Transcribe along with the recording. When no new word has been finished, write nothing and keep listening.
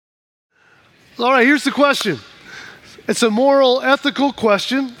All right, here's the question. It's a moral, ethical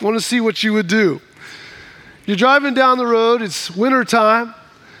question. I want to see what you would do. You're driving down the road. It's wintertime.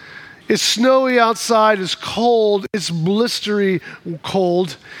 It's snowy outside. It's cold. It's blistery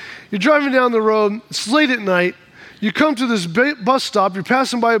cold. You're driving down the road. It's late at night. You come to this bus stop. You're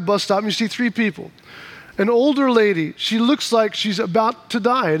passing by a bus stop, and you see three people. An older lady. She looks like she's about to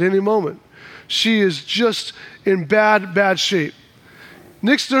die at any moment. She is just in bad shape.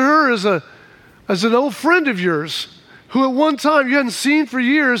 Next to her is an old friend of yours who at one time you hadn't seen for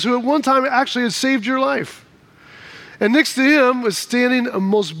years, who at one time actually had saved your life. And next to him was standing a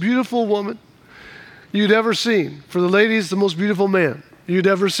most beautiful woman you'd ever seen. For the ladies, the most beautiful man you'd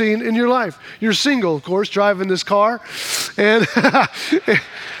ever seen in your life. You're single, of course, driving this car. And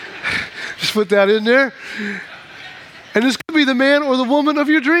just put that in there. And this could be the man or the woman of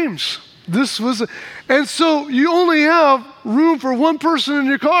your dreams. And so you only have room for one person in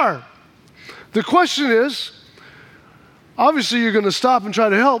your car. The question is, obviously you're going to stop and try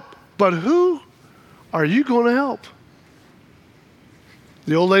to help, but who are you going to help?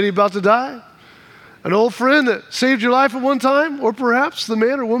 The old lady about to die? An old friend that saved your life at one time? Or perhaps the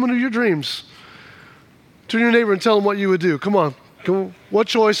man or woman of your dreams? Turn to your neighbor and tell them what you would do. Come on. What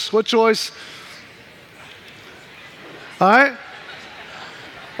choice? What choice? All right?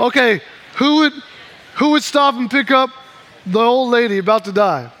 Okay, who would stop and pick up the old lady about to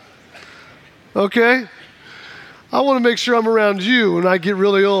die? Okay? I want to make sure I'm around you when I get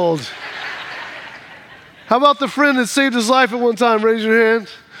really old. How about the friend that saved his life at one time? Raise your hand.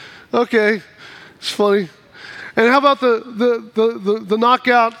 Okay, it's funny. And how about the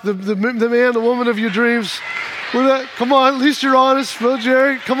knockout, the man, the woman of your dreams? Come on, at least you're honest, Brother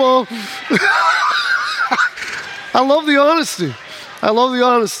Jerry. Come on. I love the honesty. I love the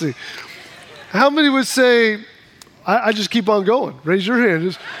honesty. How many would say, I just keep on going? Raise your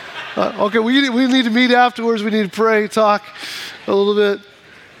hand. Okay, we need to meet afterwards. We need to pray, talk a little bit.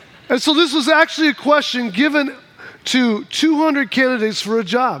 And so this was actually a question given to 200 candidates for a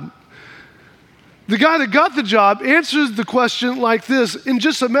job. The guy that got the job answered the question like this in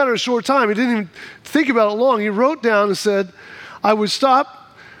just a matter of short time. He didn't even think about it long. He wrote down and said, I would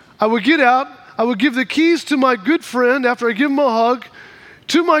stop, I would get out, I would give the keys to my good friend after I give him a hug,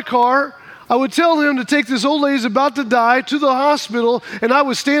 to my car. I would tell him to take this old lady who's about to die to the hospital, and I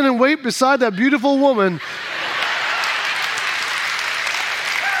would stand and wait beside that beautiful woman.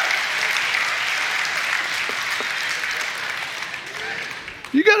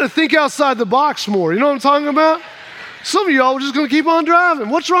 You got to think outside the box more. You know what I'm talking about? Some of y'all are just going to keep on driving.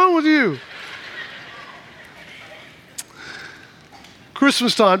 What's wrong with you?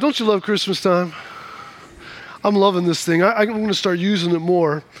 Christmas time. Don't you love Christmas time? I'm loving this thing. I'm going to start using it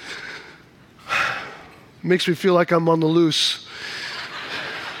more. Makes me feel like I'm on the loose.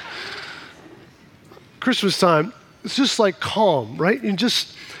 Christmas time, it's just like calm, right?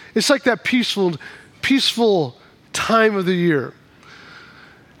 It's like that peaceful time of the year.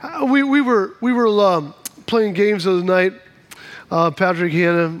 We were playing games the other night. Patrick,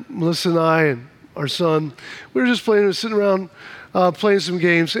 Hannah, Melissa, and I, and our son. We were just sitting around playing some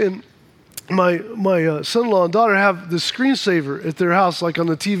games, and my son-in-law and daughter have this screensaver at their house, like on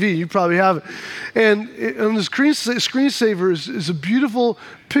the TV. You probably have it. And the screensaver is a beautiful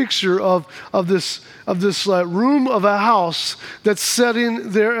picture of this room of a house that's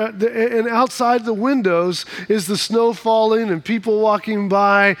setting there, and outside the windows is the snow falling and people walking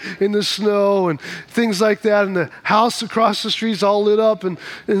by in the snow and things like that. And the house across the street is all lit up and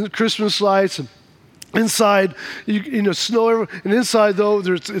Christmas lights. And inside, snow, and inside though,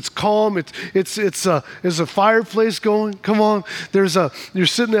 it's calm. There's a fireplace going. Come on, you're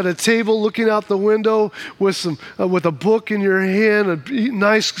sitting at a table looking out the window with a book in your hand, a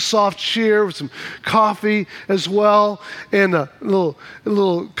nice soft chair with some coffee as well, and a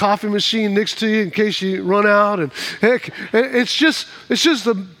little coffee machine next to you in case you run out. And heck, it's just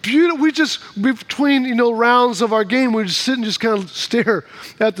a beautiful. We just between rounds of our game, we just sit and just kind of stare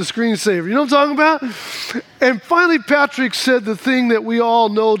at the screensaver. You know what I'm talking about? And finally, Patrick said the thing that we all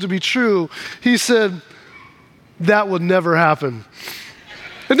know to be true. He said, that would never happen.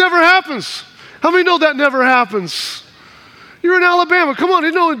 It never happens. How many know that never happens? You're in Alabama. Come on,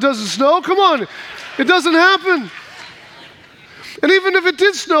 you know it doesn't snow. Come on. It doesn't happen. And even if it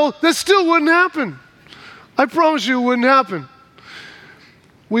did snow, that still wouldn't happen. I promise you it wouldn't happen.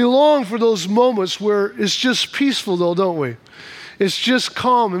 We long for those moments where it's just peaceful though, don't we? It's just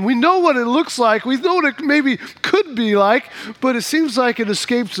calm. And we know what it looks like. We know what it maybe could be like, but it seems like it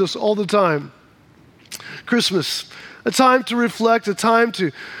escapes us all the time. Christmas, a time to reflect, a time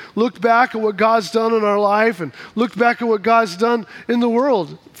to look back at what God's done in our life and look back at what God's done in the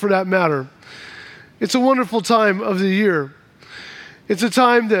world, for that matter. It's a wonderful time of the year. It's a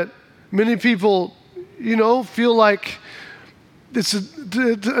time that many people, feel like it's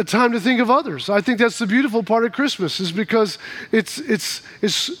a time to think of others. I think that's the beautiful part of Christmas, is because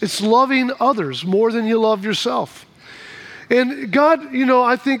it's loving others more than you love yourself. And God,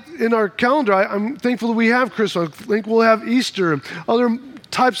 I think in our calendar, I'm thankful that we have Christmas. I think we'll have Easter and other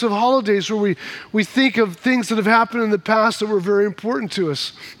types of holidays where we think of things that have happened in the past that were very important to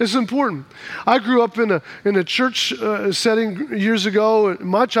us. It's important. I grew up in a church setting years ago in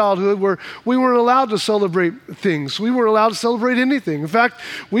my childhood where we weren't allowed to celebrate things. We weren't allowed to celebrate anything. In fact,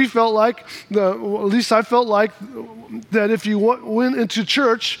 we felt like, at least I felt like, that if you went into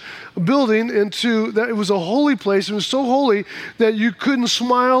church building, that it was a holy place, it was so holy that you couldn't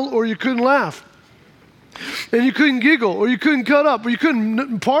smile or you couldn't laugh. And you couldn't giggle, or you couldn't cut up, or you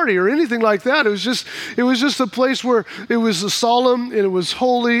couldn't party, or anything like that. It was just a place where it was solemn, and it was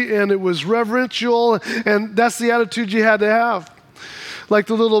holy, and it was reverential, and that's the attitude you had to have. Like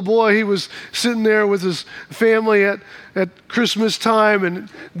the little boy, he was sitting there with his family at Christmas time, and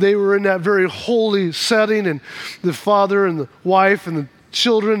they were in that very holy setting, and the father and the wife and the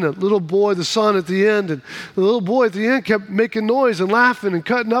children, the little boy, the son at the end, and the little boy at the end kept making noise and laughing and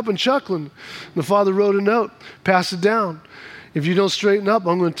cutting up and chuckling. And the father wrote a note, pass it down. If you don't straighten up,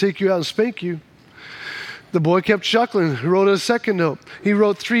 I'm going to take you out and spank you. The boy kept chuckling. He wrote a second note. He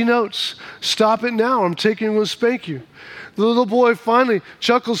wrote 3 notes. Stop it now. I'm taking you and spank you. The little boy finally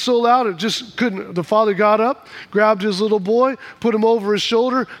chuckled so loud it just couldn't. The father got up, grabbed his little boy, put him over his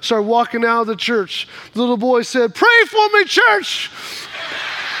shoulder, started walking out of the church. The little boy said, "Pray for me, church!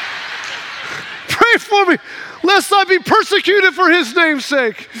 Pray for me, lest I be persecuted for his name's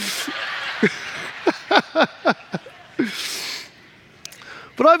sake."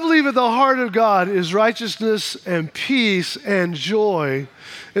 But I believe at the heart of God is righteousness and peace and joy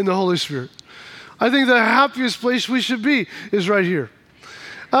in the Holy Spirit. I think the happiest place we should be is right here.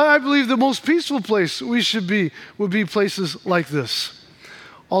 I believe the most peaceful place we should be would be places like this,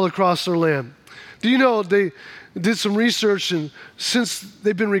 all across our land. Do you know they did some research, and since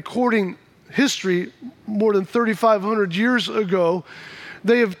they've been recording history more than 3,500 years ago,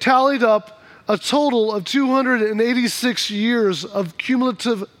 they have tallied up a total of 286 years of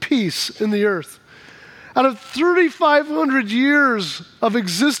cumulative peace in the earth. Out of 3,500 years of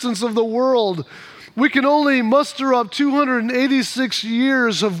existence of the world, we can only muster up 286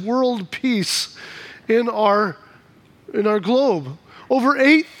 years of world peace in our globe. Over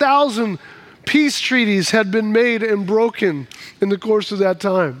 8,000 peace treaties had been made and broken in the course of that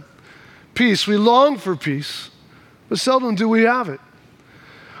time. Peace. We long for peace, but seldom do we have it.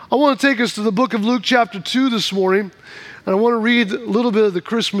 I want to take us to the book of Luke chapter 2 this morning, and I want to read a little bit of the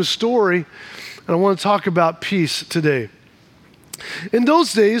Christmas story, and I want to talk about peace today. In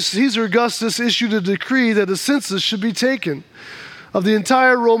those days, Caesar Augustus issued a decree that a census should be taken of the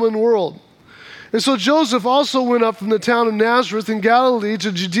entire Roman world. And so Joseph also went up from the town of Nazareth in Galilee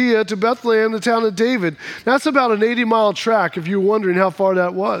to Judea to Bethlehem, the town of David. That's about an 80-mile track, if you're wondering how far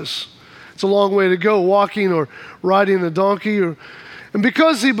that was. It's a long way to go, walking or riding a donkey. And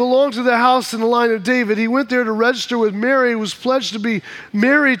because he belonged to the house in the line of David, he went there to register with Mary, who was pledged to be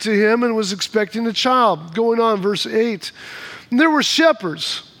married to him and was expecting a child. Going on, verse 8. And there were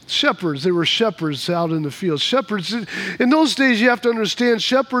shepherds. They were shepherds out in the field. Shepherds, in those days, you have to understand,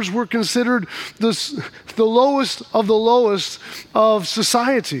 shepherds were considered the lowest of the lowest of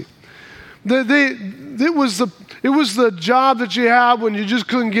society. It was the job that you had when you just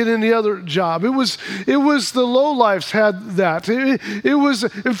couldn't get any other job. It was the lowlifes had that. It was,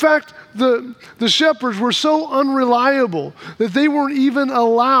 in fact, the shepherds were so unreliable that they weren't even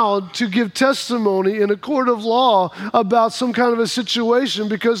allowed to give testimony in a court of law about some kind of a situation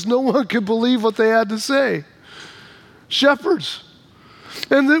because no one could believe what they had to say. Shepherds.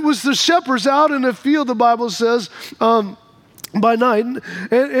 And it was the shepherds out in the field, the Bible says, by night,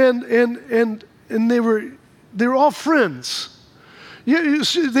 and they were all friends.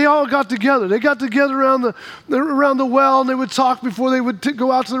 They all got together. They got together around the well, and they would talk before they would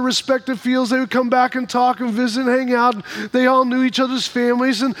go out to their respective fields. They would come back and talk and visit and hang out. They all knew each other's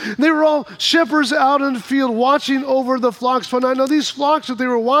families, and they were all shepherds out in the field watching over the flocks by night. Now, these flocks that they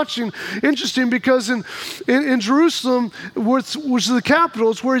were watching, interesting, because in Jerusalem, which was the capital,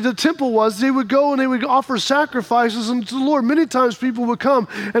 it's where the temple was, they would go and they would offer sacrifices unto the Lord. Many times people would come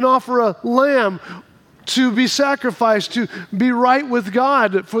and offer a lamb to be sacrificed, to be right with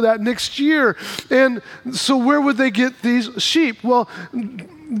God for that next year. And so where would they get these sheep? Well,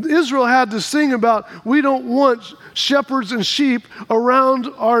 Israel had this thing about, we don't want shepherds and sheep around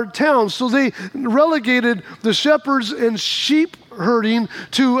our town. So they relegated the shepherds and sheep herding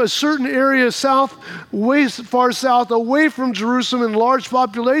to a certain area south, way far south, away from Jerusalem in large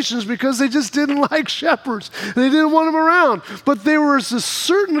populations because they just didn't like shepherds. They didn't want them around. But there was a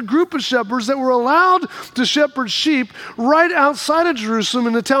certain group of shepherds that were allowed to shepherd sheep right outside of Jerusalem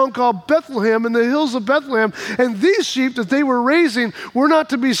in a town called Bethlehem, in the hills of Bethlehem. And these sheep that they were raising were not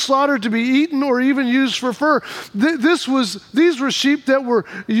to be slaughtered, to be eaten, or even used for fur. These were sheep that were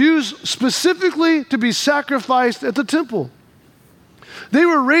used specifically to be sacrificed at the temple. They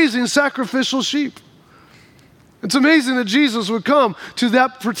were raising sacrificial sheep. It's amazing that Jesus would come to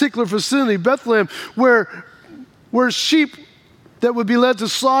that particular vicinity, Bethlehem, where sheep that would be led to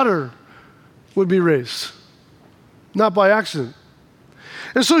slaughter would be raised. Not by accident.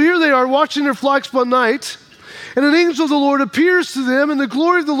 And so here they are watching their flocks by night, and an angel of the Lord appears to them, and the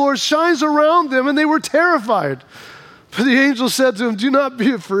glory of the Lord shines around them, and they were terrified. But the angel said to them, "Do not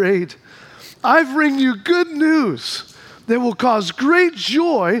be afraid. I bring you good news that will cause great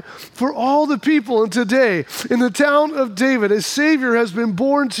joy for all the people. And today, in the town of David, a Savior has been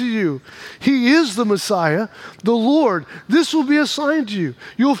born to you. He is the Messiah, the Lord. This will be a sign to you.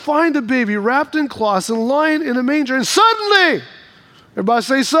 You'll find a baby wrapped in cloths and lying in a manger." And suddenly, everybody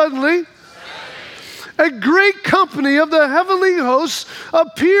say suddenly, a great company of the heavenly hosts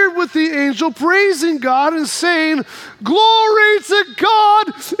appeared with the angel, praising God and saying, "Glory to God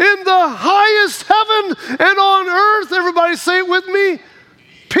in the highest heaven, and on earth," everybody say it with me,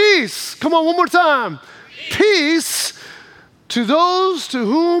 "peace." Come on, one more time. Peace to those to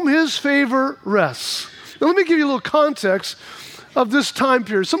whom his favor rests. Now let me give you a little context of this time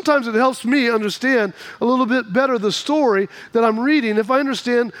period. Sometimes it helps me understand a little bit better the story that I'm reading if I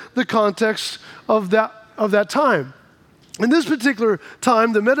understand the context of that time. In this particular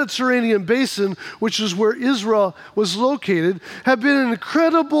time, the Mediterranean basin, which is where Israel was located, had been in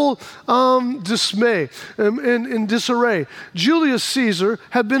incredible dismay and disarray. Julius Caesar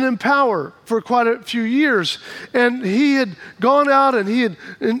had been in power for quite a few years, and he had gone out and he had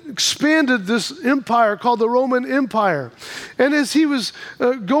expanded this empire called the Roman Empire. And as he was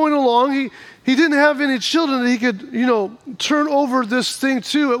going along, he didn't have any children that he could, turn over this thing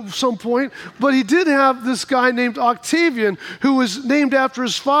to at some point, but he did have this guy named Octavian, who was named after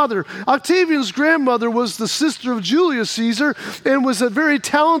his father. Octavian's grandmother was the sister of Julius Caesar and was a very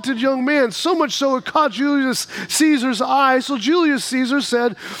talented young man, so much so it caught Julius Caesar's eye. So Julius Caesar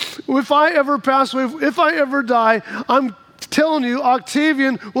said, "If I ever pass away, if I ever die, I'm telling you,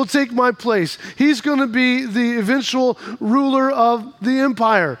 Octavian will take my place. He's going to be the eventual ruler of the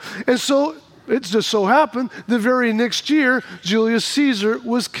empire." And so it just so happened the very next year, Julius Caesar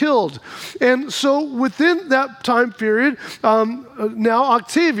was killed. And so within that time period, now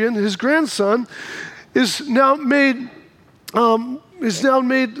Octavian, his grandson, is now made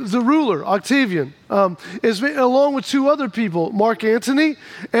the ruler. Octavian is made, along with two other people, Mark Antony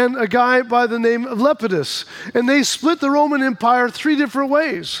and a guy by the name of Lepidus. And they split the Roman Empire three different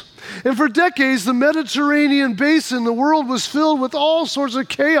ways. And for decades, the Mediterranean basin, the world was filled with all sorts of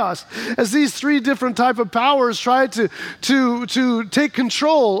chaos as these three different type of powers tried to take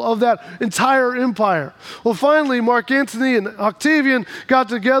control of that entire empire. Well, finally, Mark Antony and Octavian got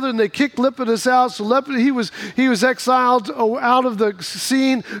together and they kicked Lepidus out. So Lepidus, he was exiled out of the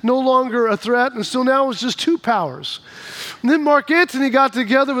scene, no longer a threat. And so now it's just two powers. And then Mark Antony got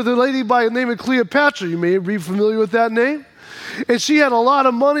together with a lady by the name of Cleopatra. You may be familiar with that name. And she had a lot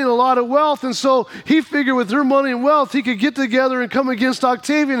of money and a lot of wealth, and so he figured with her money and wealth, he could get together and come against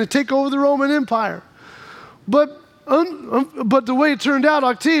Octavian and take over the Roman Empire. But the way it turned out,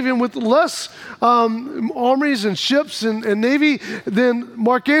 Octavian, with less armies and ships and navy than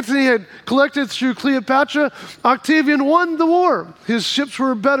Mark Antony had collected through Cleopatra, Octavian won the war. His ships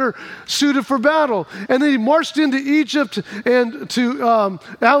were better suited for battle. And then he marched into Egypt and to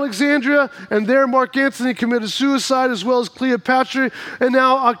Alexandria, and there Mark Antony committed suicide as well as Cleopatra. And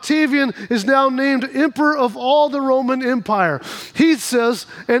now Octavian is now named emperor of all the Roman Empire. He says,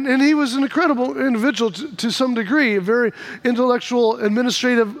 and he was an incredible individual to some degree, a very intellectual,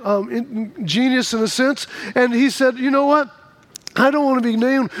 administrative genius in a sense. And he said, "You know what? I don't want to be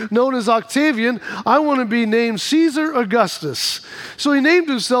known as Octavian. I want to be named Caesar Augustus." So he named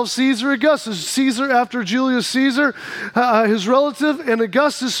himself Caesar Augustus. Caesar after Julius Caesar, his relative, and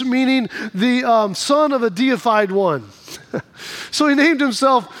Augustus meaning the son of a deified one. So he named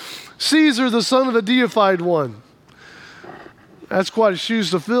himself Caesar, the son of a deified one. That's quite a shoes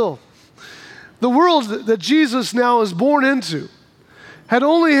to fill. The world that Jesus now is born into had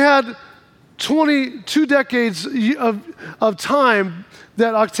only had 22 decades of time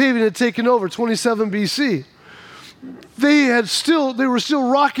that Octavian had taken over, 27 BC. They were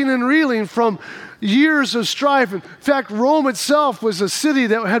still rocking and reeling from years of strife. In fact, Rome itself was a city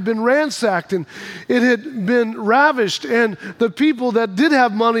that had been ransacked and it had been ravished. And the people that did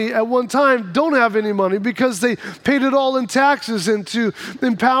have money at one time don't have any money because they paid it all in taxes and to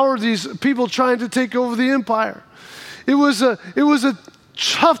empower these people trying to take over the empire. It was a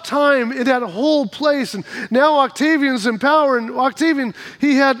tough time in that whole place. And now Octavian's in power, and Octavian,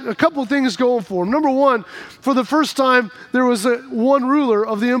 he had a couple things going for him. Number one, for the first time, there was one ruler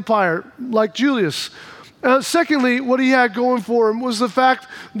of the empire, like Julius. Secondly, what he had going for him was the fact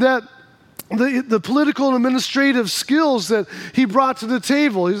that the political and administrative skills that he brought to the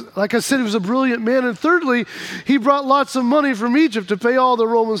table. Like I said, he was a brilliant man. And thirdly, he brought lots of money from Egypt to pay all the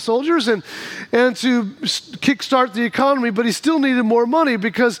Roman soldiers and to kickstart the economy. But he still needed more money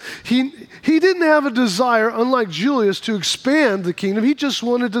because he didn't have a desire, unlike Julius, to expand the kingdom. He just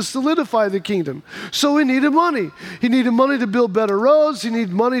wanted to solidify the kingdom. So he needed money. He needed money to build better roads. He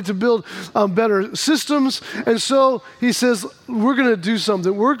needed money to build better systems. And so he says, we're going to do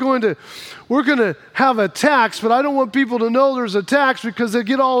something. We're going to have a tax, but I don't want people to know there's a tax because they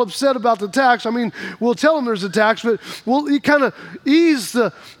get all upset about the tax. I mean, we'll tell them there's a tax, but we'll kind of ease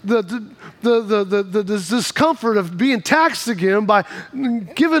the discomfort of being taxed again by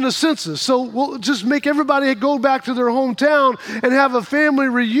giving a census. So we'll just make everybody go back to their hometown and have a family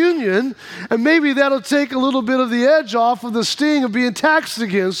reunion, and maybe that'll take a little bit of the edge off of the sting of being taxed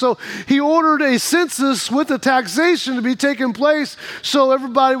again. So he ordered a census with the taxation to be taking place so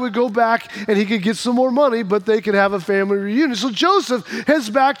everybody would go back and he could get some more money, but they could have a family reunion. So Joseph heads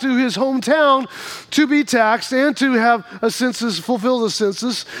back to his hometown to be taxed and to have a census, fulfill the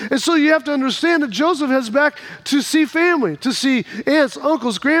census. And so you have to understand that Joseph heads back to see family, to see aunts,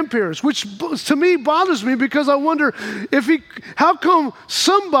 uncles, grandparents, which to me bothers me because I wonder how come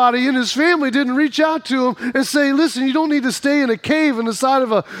somebody in his family didn't reach out to him and say, listen, you don't need to stay in a cave on the side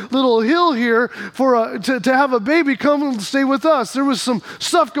of a little hill here to have a baby. Come and stay with us. There was some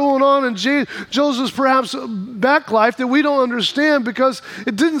stuff going on in Joseph's perhaps back life that we don't understand because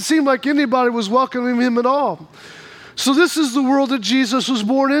it didn't seem like anybody was welcoming him at all. So this is the world that Jesus was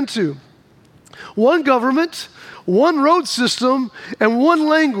born into. One government, one road system, and one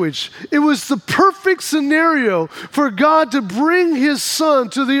language. It was the perfect scenario for God to bring his son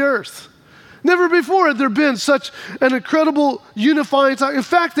to the earth. Never before had there been such an incredible unifying time. In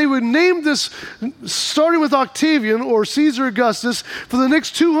fact, they would name this, starting with Octavian or Caesar Augustus, for the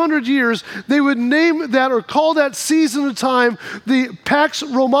next 200 years, they would name that or call that season of time the Pax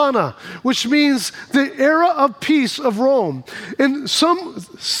Romana, which means the era of peace of Rome. And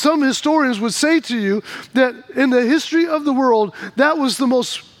some historians would say to you that in the history of the world, that was the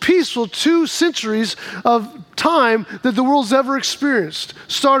most peaceful 2 centuries of time that the world's ever experienced,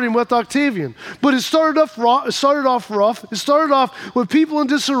 starting with Octavian. But it started off rough. It started off with people in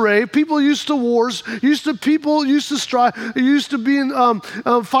disarray, people used to wars, people used to strife, used to being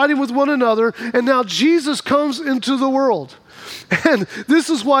fighting with one another, and now Jesus comes into the world. And this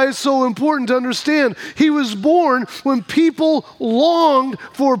is why it's so important to understand. He was born when people longed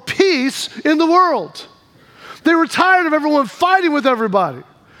for peace in the world. They were tired of everyone fighting with everybody.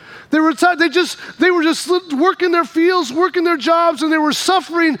 They were just working their fields, working their jobs, and they were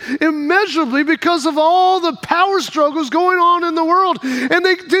suffering immeasurably because of all the power struggles going on in the world. And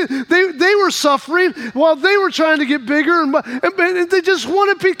they were suffering while they were trying to get bigger, and they just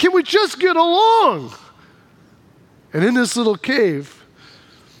wanted peace. Can we just get along? And in this little cave,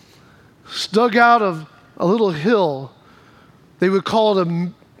 dug out of a little hill, they would call it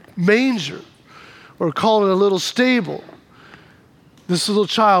a manger or call it a little stable. This little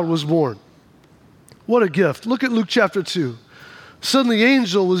child was born. What a gift. Look at Luke chapter 2. Suddenly the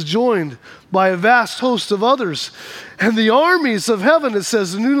angel was joined by a vast host of others. And the armies of heaven, it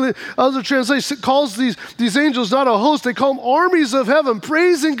says, the other translation calls these angels not a host, they call them armies of heaven,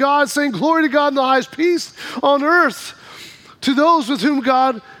 praising God, saying, glory to God in the highest, peace on earth to those with whom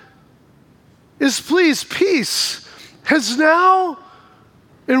God is pleased. Peace has now,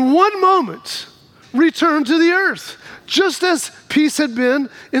 in one moment, returned to the earth, just as peace had been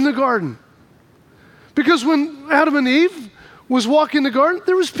in the garden. Because when Adam and Eve was walking the garden,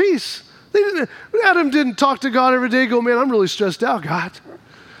 there was peace. Adam didn't talk to God every day, go, man, I'm really stressed out, God.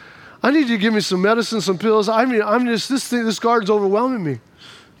 I need you to give me some medicine, some pills. This garden's overwhelming me.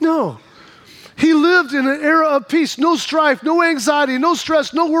 No. He lived in an era of peace, no strife, no anxiety, no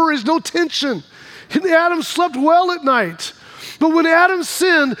stress, no worries, no tension. Adam slept well at night. But when Adam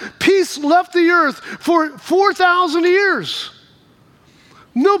sinned, peace left the earth for 4,000 years.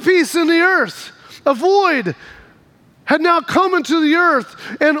 No peace in the earth. A void had now come into the earth,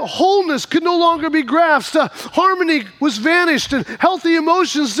 and wholeness could no longer be grasped. Harmony was vanished, and healthy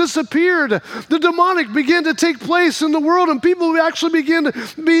emotions disappeared. The demonic began to take place in the world, and people actually began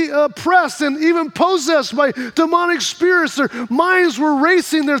to be oppressed and even possessed by demonic spirits. Their minds were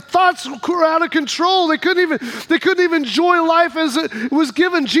racing. Their thoughts were out of control. They couldn't even enjoy life as it was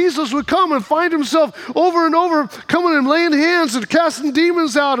given. Jesus would come and find himself over and over coming and laying hands and casting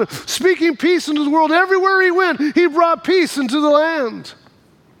demons out and speaking peace into the world. Everywhere he went, he brought peace into the land.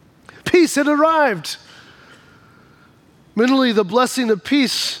 Peace had arrived. Mentally, the blessing of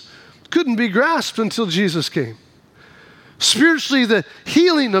peace couldn't be grasped until Jesus came. Spiritually, the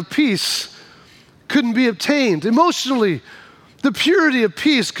healing of peace couldn't be obtained. Emotionally, the purity of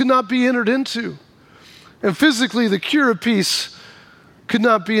peace could not be entered into. And physically, the cure of peace could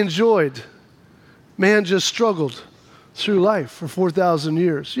not be enjoyed. Man just struggled through life for 4,000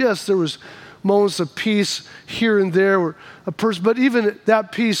 years. Yes, there was moments of peace here and there where a person, but even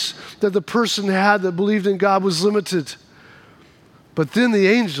that peace that the person had that believed in God was limited. But then the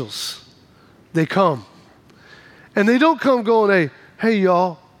angels, they come. And they don't come going, hey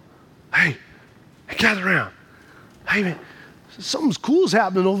y'all, hey, gather around. Hey man, something cool's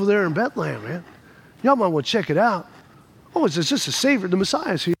happening over there in Bethlehem, man. Y'all might want to check it out. Oh, it's just a Savior, the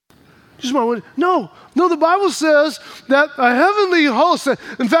Messiah's here. No, the Bible says that a heavenly host,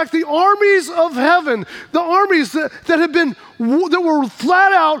 in fact, the armies of heaven, the armies that were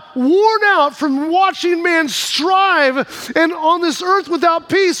flat out worn out from watching man strive and on this earth without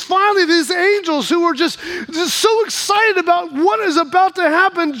peace, finally these angels who were just so excited about what is about to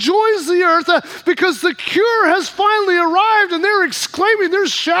happen joins the earth because the cure has finally arrived, and they're exclaiming, they're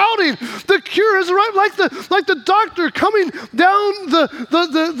shouting, the cure has arrived, like the doctor coming down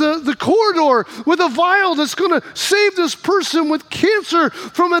the corridor with a vial that's going to save this person with cancer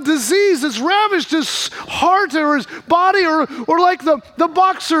from a disease that's ravaged his heart or his body, or like the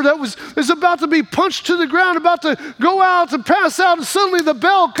boxer that is about to be punched to the ground, about to go out and pass out, and suddenly the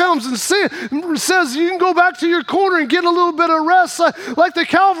bell comes and says you can go back to your corner and get a little bit of rest, like the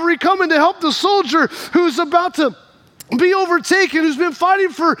cavalry coming to help the soldier who's about to be overtaken, who's been fighting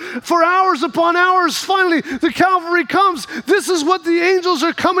for hours upon hours. Finally, the cavalry comes. This is what the angels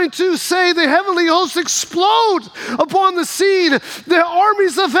are coming to say. The heavenly hosts explode upon the scene. The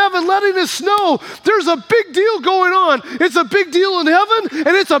armies of heaven letting us know there's a big deal going on. It's a big deal in heaven,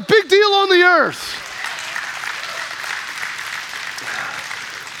 and it's a big deal on the earth.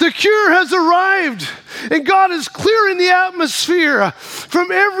 The cure has arrived. And God is clearing the atmosphere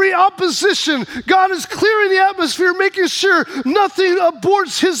from every opposition. God is clearing the atmosphere, making sure nothing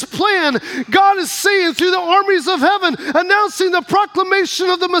aborts his plan. God is saying through the armies of heaven, announcing the proclamation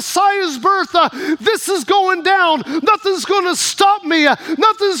of the Messiah's birth, this is going down. Nothing's going to stop me.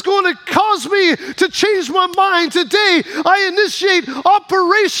 Nothing's going to cause me to change my mind. Today, I initiate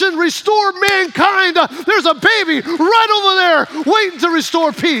Operation Restore Mankind. There's a baby right over there waiting to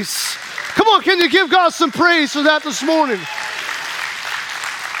restore peace. Come on, can you give God some praise for that this morning?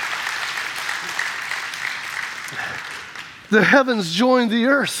 The heavens join the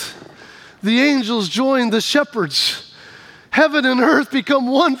earth. The angels join the shepherds. Heaven and earth become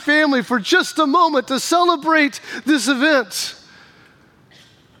one family for just a moment to celebrate this event.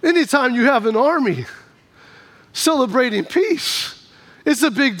 Anytime you have an army celebrating peace, it's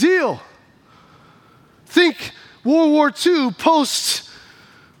a big deal. Think World War II, post-World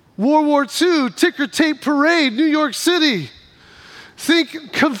War II, ticker tape parade, New York City.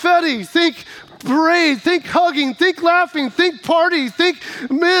 Think confetti, think parade, think hugging, think laughing, think party, think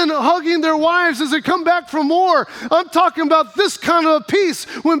men hugging their wives as they come back from war. I'm talking about this kind of peace.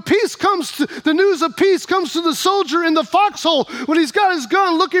 When peace comes to, the news of peace comes to the soldier in the foxhole, when he's got his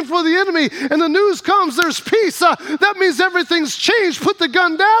gun looking for the enemy, and the news comes, there's peace. That means everything's changed. Put the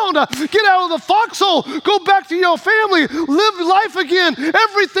gun down. Get out of the foxhole. Go back to your family. Live life again.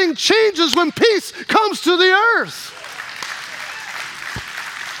 Everything changes when peace comes to the earth.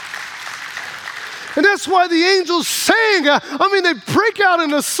 And that's why the angels sang, they break out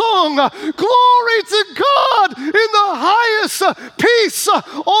in a song, glory to God in the highest, peace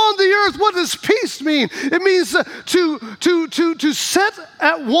on the earth. What does peace mean? It means to set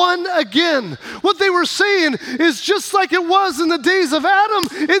at one again. What they were saying is just like it was in the days of Adam,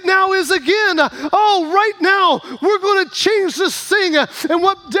 it now is again. Right now, we're going to change this thing. And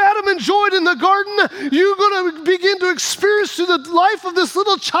what Adam enjoyed in the garden, you're going to begin to experience through the life of this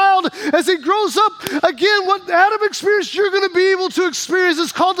little child as he grows up. Again, what Adam experienced, you're going to be able to experience.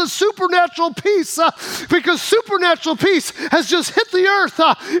 It's called the supernatural peace, because supernatural peace has just hit the earth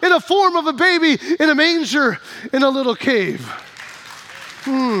in a form of a baby in a manger in a little cave.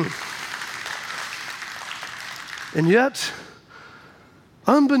 And yet,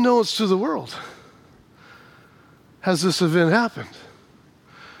 unbeknownst to the world, has this event happened.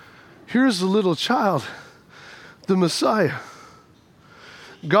 Here's the little child, the Messiah,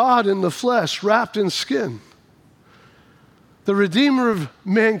 God in the flesh, wrapped in skin, the Redeemer of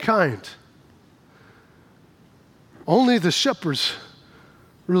mankind. Only the shepherds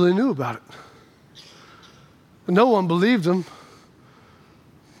really knew about it. No one believed them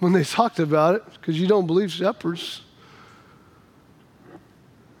when they talked about it, because you don't believe shepherds.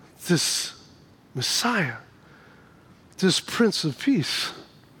 This Messiah, this Prince of Peace.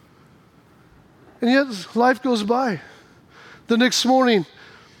 And yet life goes by. The next morning,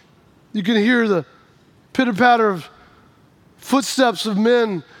 you can hear the pitter-patter of footsteps of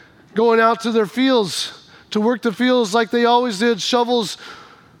men going out to their fields to work the fields like they always did, shovels,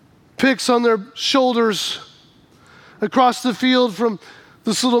 picks on their shoulders, across the field from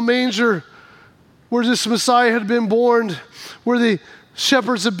this little manger where this Messiah had been born, where the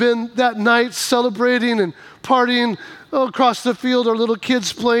shepherds had been that night celebrating and partying. Across the field are little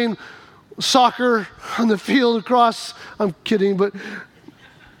kids playing soccer on the field across. I'm kidding, but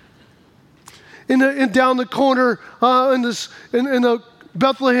down the corner in the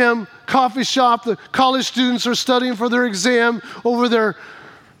Bethlehem coffee shop, the college students are studying for their exam over their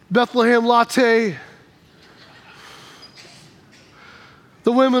Bethlehem latte.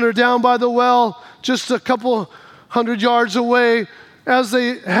 The women are down by the well, just a couple 100 yards away, as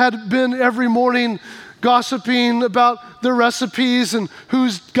they had been every morning, gossiping about their recipes and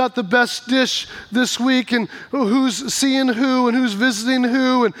who's got the best dish this week and who's seeing who and who's visiting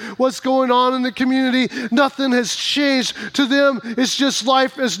who and what's going on in the community. Nothing has changed to them. It's just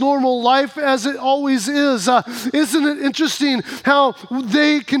life as normal, life as it always is. Isn't it interesting how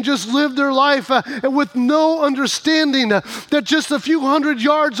they can just live their life with no understanding that just a few 100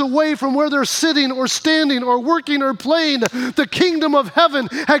 yards away from where they're sitting or standing or working or playing, the kingdom of heaven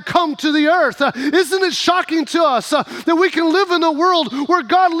had come to the earth. Isn't it shocking to us that we can live in a world where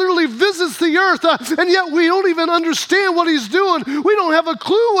God literally visits the earth and yet we don't even understand what he's doing. We don't have a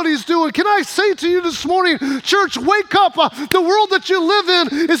clue what he's doing. Can I say to you this morning, church, wake up. The world that you live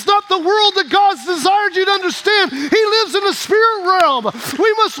in is not the world that God's desired you to understand. He lives in the spirit realm.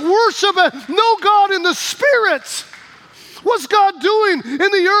 We must worship and know God in the spirit. What's God doing in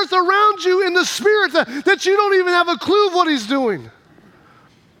the earth around you in the spirit that you don't even have a clue of what he's doing?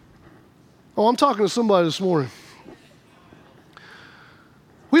 Oh, I'm talking to somebody this morning.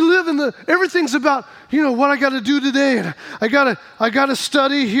 We live in everything's about, what I got to do today. And I got to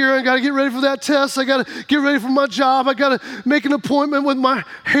study here. I got to get ready for that test. I got to get ready for my job. I got to make an appointment with my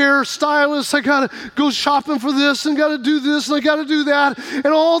hair stylist. I got to go shopping for this and got to do this and I got to do that. And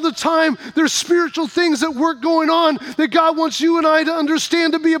all the time, there's spiritual things at work going on that God wants you and I to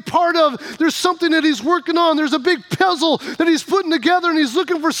understand, to be a part of. There's something that he's working on. There's a big puzzle that he's putting together, and he's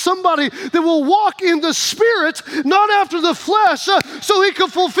looking for somebody that will walk in the spirit, not after the flesh, so he can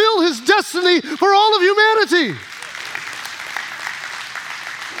fulfill his destiny for all of humanity.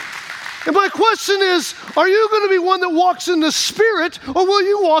 And my question is, are you going to be one that walks in the spirit, or will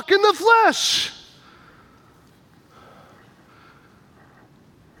you walk in the flesh?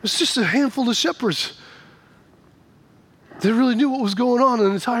 It's just a handful of shepherds that really knew what was going on in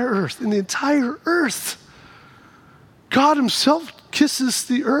the entire earth. In the entire earth, God himself kisses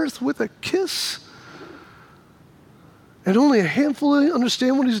the earth with a kiss. And only a handful of you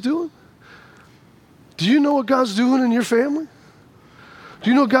understand what he's doing? Do you know what God's doing in your family? Do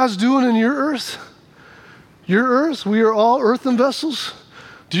you know what God's doing in your earth? Your earth, we are all earthen vessels.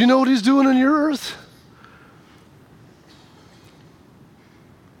 Do you know what he's doing in your earth?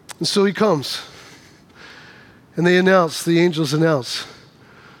 And so he comes. And the angels announce,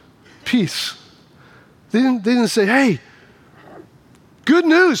 peace. They didn't say, hey, good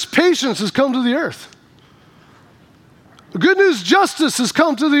news, patience has come to the earth. Good news, justice has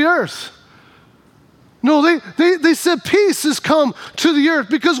come to the earth. No, they said peace has come to the earth,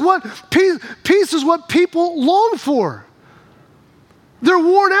 because peace is what people long for. They're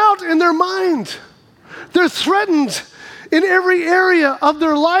worn out in their mind. They're threatened in every area of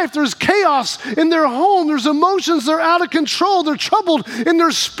their life. There's chaos in their home. There's emotions. They're out of control. They're troubled in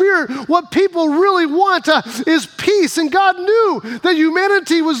their spirit. What people really want is peace. And God knew that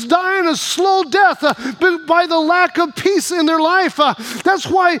humanity was dying a slow death by the lack of peace in their life. That's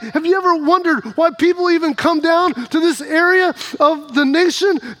why, have you ever wondered why people even come down to this area of the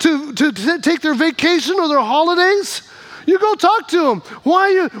nation to take their vacation or their holidays? You go talk to them.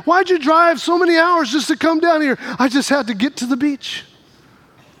 Why'd you drive so many hours just to come down here? I just had to get to the beach.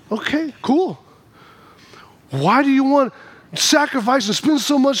 Okay, cool. Why do you want to sacrifice and spend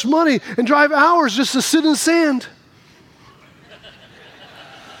so much money and drive hours just to sit in sand?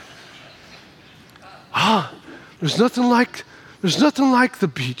 There's nothing like the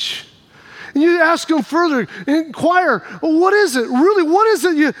beach. And you ask them further, inquire, well, what is it? Really, what is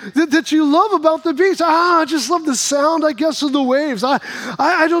it that you love about the beach? I just love the sound, I guess, of the waves. I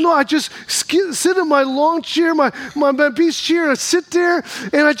don't know. I just sit in my lawn chair, my beach chair, and I sit there,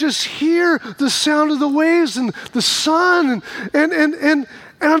 and I just hear the sound of the waves and the sun, and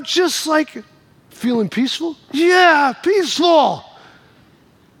I'm just like feeling peaceful. Yeah, peaceful.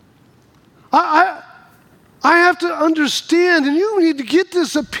 I have to understand, and you need to get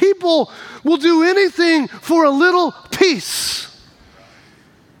this, that people will do anything for a little peace.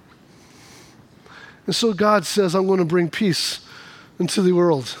 And so God says, I'm going to bring peace into the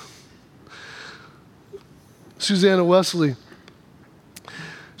world. Susanna Wesley,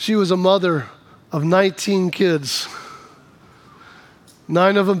 she was a mother of 19 kids.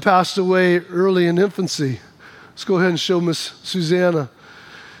 9 of them passed away early in infancy. Let's go ahead and show Miss Susanna.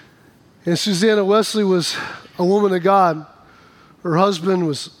 And Susanna Wesley was a woman of God. Her husband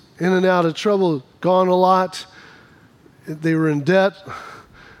was in and out of trouble, gone a lot. They were in debt.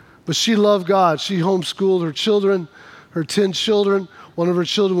 But she loved God. She homeschooled her children, her 10 children. One of her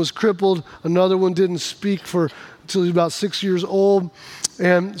children was crippled. Another one didn't speak until he was about 6 years old.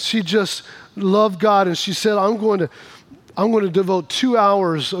 And she just loved God. And she said, I'm going to devote 2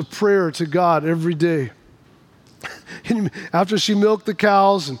 hours of prayer to God every day. And after she milked the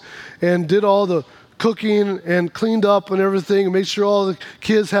cows and did all the cooking and cleaned up and everything and made sure all the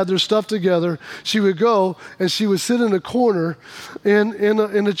kids had their stuff together, she would go and she would sit in a corner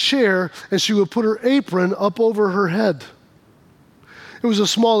in a chair, and she would put her apron up over her head. It was a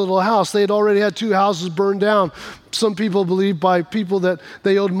small little house. They had already had 2 houses burned down. Some people believe by people that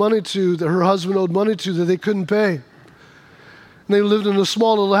they owed money to, that her husband owed money to, that they couldn't pay. And they lived in a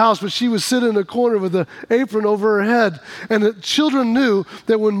small little house, but she would sit in a corner with an apron over her head. And the children knew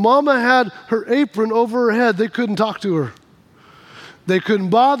that when Mama had her apron over her head, they couldn't talk to her. They couldn't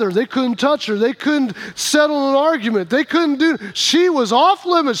bother her. They couldn't touch her. They couldn't settle an argument. They couldn't she was off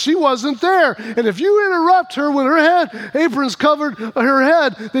limits. She wasn't there. And if you interrupt her when her apron's covered her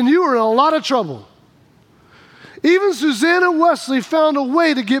head, then you were in a lot of trouble. Even Susanna Wesley found a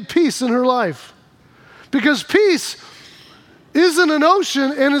way to get peace in her life. Because peace isn't an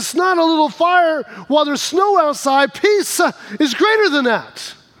ocean, and it's not a little fire while there's snow outside. Peace is greater than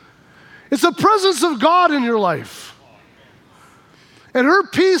that. It's the presence of God in your life. And her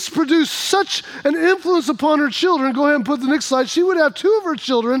peace produced such an influence upon her children. Go ahead and put the next slide. She would have 2 of her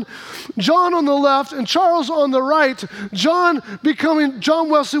children, John on the left and Charles on the right. John becoming John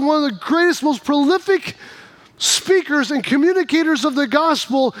Wesley, one of the greatest, most prolific speakers and communicators of the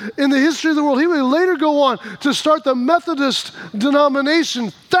gospel in the history of the world. He would later go on to start the Methodist denomination.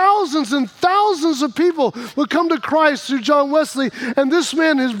 Thousands and thousands of people would come to Christ through John Wesley. And this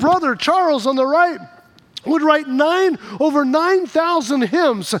man, his brother, Charles on the right, would write over 9,000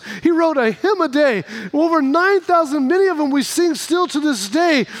 hymns. He wrote a hymn a day. Over 9,000, many of them we sing still to this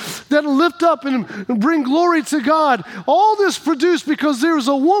day, that lift up and bring glory to God. All this produced because there was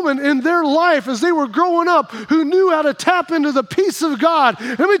a woman in their life as they were growing up who knew how to tap into the peace of God.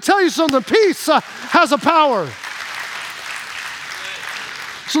 Let me tell you something, peace has a power.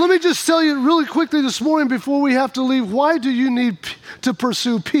 So let me just tell you really quickly this morning before we have to leave, why do you need to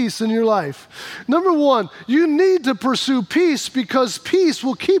pursue peace in your life? Number 1, you need to pursue peace because peace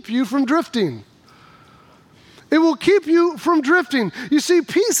will keep you from drifting. It will keep you from drifting. You see,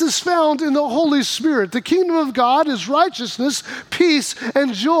 peace is found in the Holy Spirit. The kingdom of God is righteousness, peace,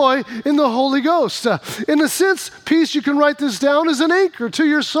 and joy in the Holy Ghost. In a sense, peace, you can write this down, is an anchor to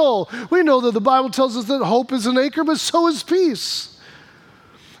your soul. We know that the Bible tells us that hope is an anchor, but so is peace.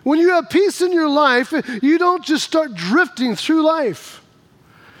 When you have peace in your life, you don't just start drifting through life.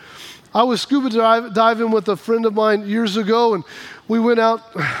 I was scuba diving with a friend of mine years ago, and we went out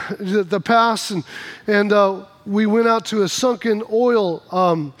the pass, and we went out to a sunken oil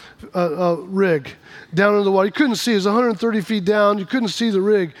rig down in the water. You couldn't see. It was 130 feet down. You couldn't see the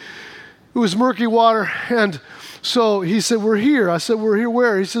rig. It was murky water, and so he said, we're here. I said, we're here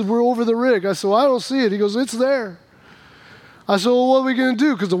where? He said, we're over the rig. I said, well, I don't see it. He goes, it's there. I said, well, what are we going to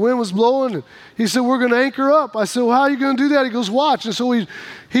do? Because the wind was blowing. And he said, we're going to anchor up. I said, well, how are you going to do that? He goes, watch. And so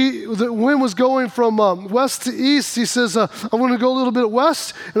the wind was going from west to east. He says, I'm going to go a little bit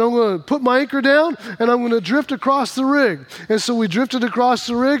west, and I'm going to put my anchor down, and I'm going to drift across the rig. And so we drifted across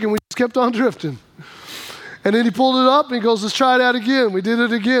the rig, and we just kept on drifting. And then he pulled it up, and he goes, let's try that again. We did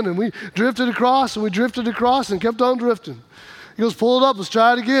it again, and we drifted across, and kept on drifting. He goes, pull it up, let's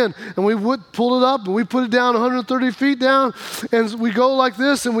try it again. And we pull it up, and we put it down 130 feet down, and we go like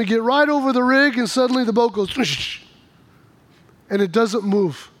this, and we get right over the rig, and suddenly the boat goes, and it doesn't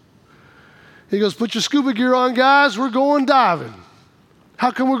move. He goes, put your scuba gear on, guys. We're going diving.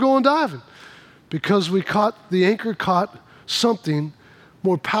 How come we're going diving? Because the anchor caught something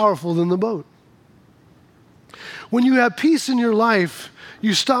more powerful than the boat. When you have peace in your life,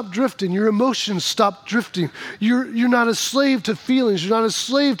 you stop drifting. Your emotions stop drifting. You're not a slave to feelings. You're not a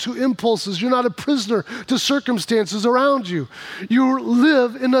slave to impulses. You're not a prisoner to circumstances around you. You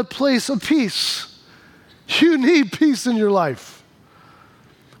live in a place of peace. You need peace in your life.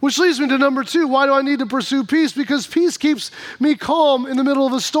 Which leads me to number 2. Why do I need to pursue peace? Because peace keeps me calm in the middle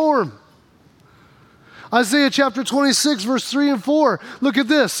of a storm. Isaiah chapter 26, verse 3 and 4. Look at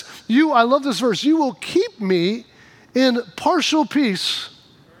this. I love this verse. You will keep me in partial peace.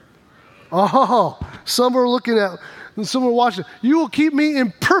 Oh, some are looking at, and some are watching. You will keep me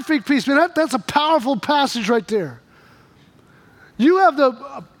in perfect peace. Man, that's a powerful passage right there. You have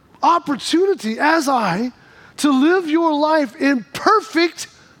the opportunity, as I, to live your life in perfect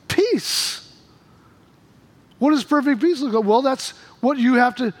peace. What does perfect peace look like? Well, that's what you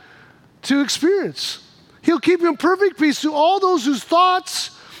have to experience. He'll keep you in perfect peace to all those whose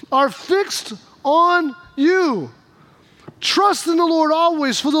thoughts are fixed on you. Trust in the Lord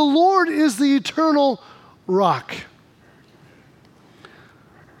always, for the Lord is the eternal rock.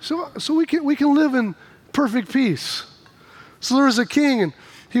 So we can live in perfect peace. So there was a king, and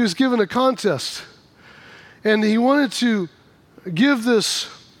he was given a contest. And he wanted to give this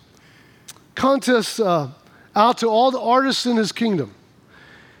contest out to all the artists in his kingdom.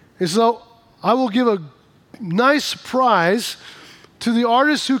 And so I will give a nice prize to the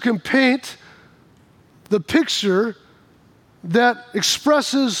artist who can paint the picture that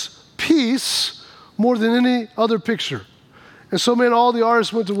expresses peace more than any other picture. And so, man, all the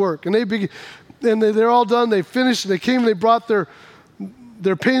artists went to work, and they're all done. They finished. They came. They brought their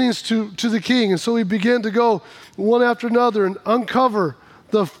paintings to the king, and so he began to go one after another and uncover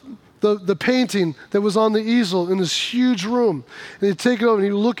the painting that was on the easel in this huge room. And he'd take it over and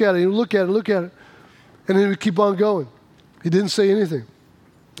he'd look at it. He'd look at it, and then he would keep on going. He didn't say anything.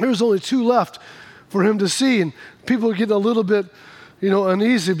 There was only 2 left for him to see, and people were getting a little bit,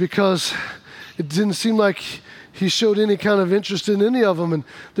 uneasy because it didn't seem like he showed any kind of interest in any of them, and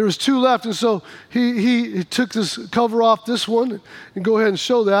there was 2 left, and so he took this cover off this one and go ahead and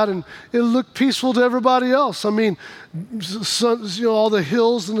show that, and it looked peaceful to everybody else. I mean, sun, all the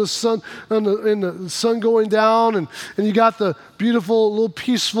hills and the sun and the sun going down, and you got the beautiful little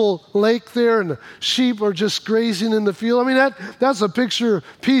peaceful lake there, and the sheep are just grazing in the field. I mean, that's a picture of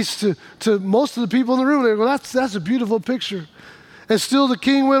peace to most of the people in the room. They go, that's a beautiful picture. And still the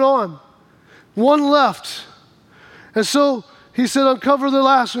king went on. 1 left. And so he said, uncover the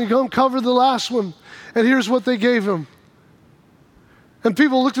last one. He uncovered the last one. And here's what they gave him. And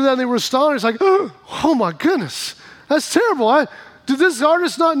people looked at that and they were astonished, like, oh my goodness, that's terrible. Did this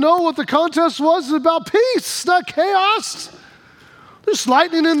artist not know what the contest was? It's about peace, not chaos. There's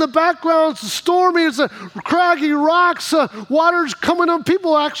lightning in the background. It's stormy. It's craggy rocks. Water's coming up.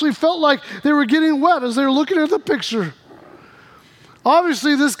 People actually felt like they were getting wet as they were looking at the picture.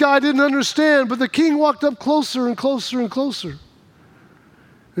 Obviously, this guy didn't understand, but the king walked up closer and closer and closer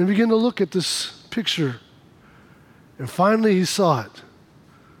and began to look at this picture. And finally, he saw it.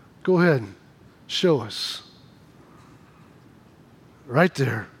 Go ahead, show us. Right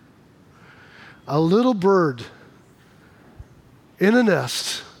there. A little bird in a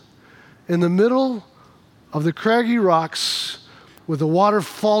nest in the middle of the craggy rocks with the water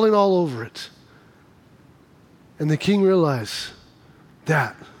falling all over it. And the king realized,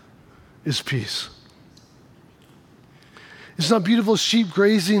 that is peace. It's not beautiful sheep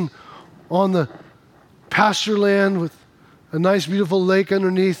grazing on the pasture land with a nice, beautiful lake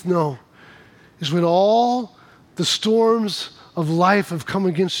underneath. No. It's when all the storms of life have come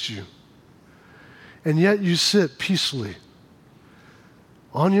against you, and yet you sit peacefully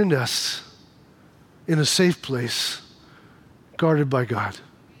on your nest in a safe place, guarded by God.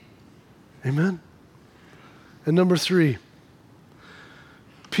 Amen? And number 3,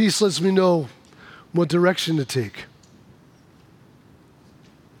 peace lets me know what direction to take.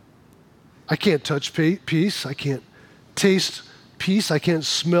 I can't touch peace. I can't taste peace. I can't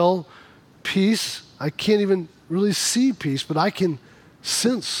smell peace. I can't even really see peace, but I can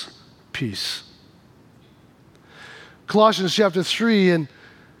sense peace. Colossians chapter 3, and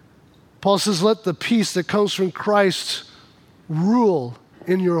Paul says, let the peace that comes from Christ rule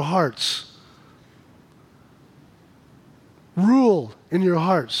in your hearts. Rule in your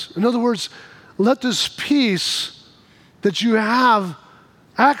hearts. In other words, let this peace that you have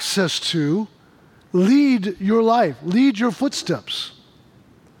access to lead your life, lead your footsteps.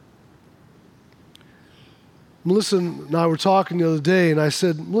 Melissa and I were talking the other day, and I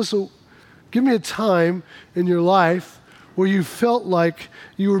said, Melissa, Give me a time in your life where you felt like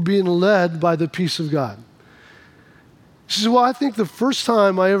you were being led by the peace of God. She said, well, I think the first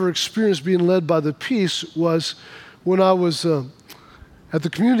time I ever experienced being led by the peace was when I was at the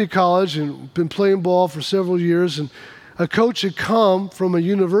community college and been playing ball for several years, and a coach had come from a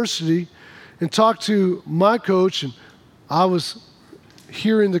university and talked to my coach, and I was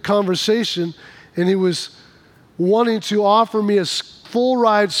hearing the conversation, and he was wanting to offer me a full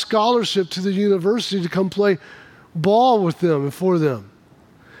ride scholarship to the university to come play ball with them and for them.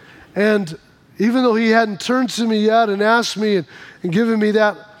 And even though he hadn't turned to me yet and asked me and given me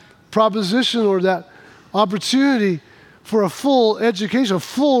that proposition or that opportunity for a full education, a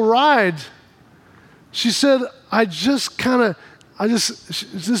full ride, she said, this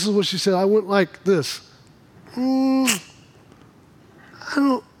is what she said, I went like this. I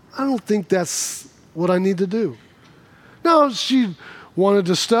don't think that's what I need to do. No, she wanted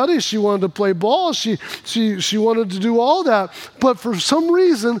to study, she wanted to play ball, she wanted to do all that. But for some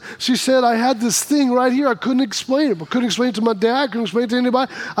reason, she said, I had this thing right here, I couldn't explain it. I couldn't explain it to my dad, couldn't explain it to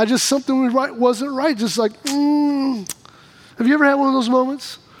anybody. Something wasn't right. Just like, Have you ever had one of those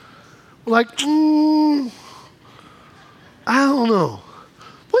moments? Like, I don't know.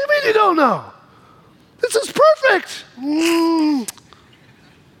 What do you mean you don't know? This is perfect. I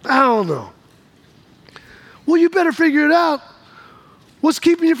don't know. Well, you better figure it out. What's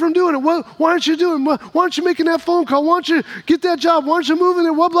keeping you from doing it? Why aren't you doing it? Why aren't you making that phone call? Why aren't you get that job? Why aren't you moving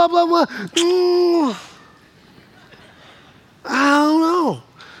it? Blah, blah, blah. I don't know.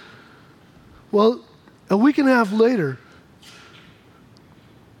 Well, a week and a half later,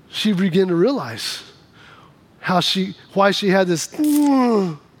 she began to realize why she had this,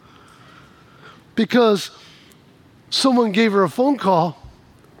 because someone gave her a phone call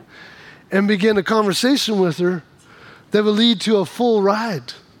and began a conversation with her that would lead to a full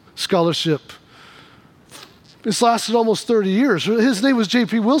ride scholarship. This lasted almost 30 years. His name was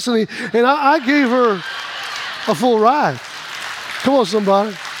J.P. Wilson, and I gave her a full ride. Come on,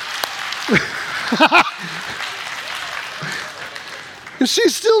 somebody. And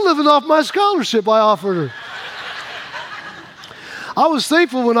she's still living off my scholarship I offered her. I was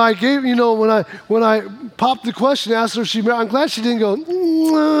thankful when I gave, when I popped the question, asked her if she married. I'm glad she didn't go,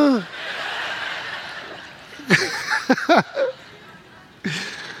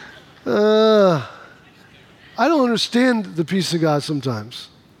 I don't understand the peace of God sometimes.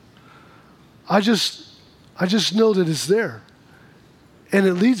 I just know that it's there, and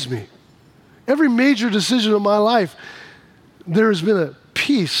it leads me. Every major decision of my life, there has been a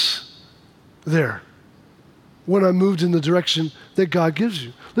peace there when I moved in the direction that God gives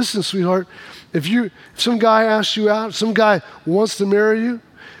you. Listen, sweetheart, if some guy asks you out, some guy wants to marry you,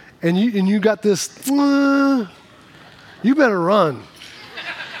 and you got this, you better run.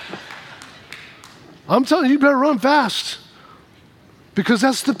 I'm telling you, you better run fast, because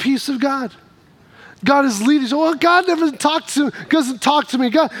that's the peace of God. God is leading. So, well, God doesn't talk to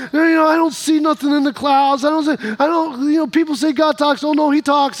me. God, I don't see nothing in the clouds. People say God talks. Oh no, he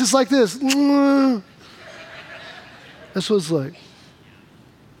talks. It's like this. That's what it's like.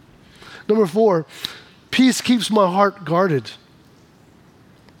 Number 4, peace keeps my heart guarded.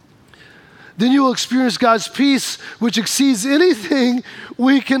 Then you will experience God's peace, which exceeds anything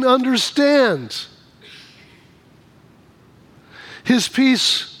we can understand. His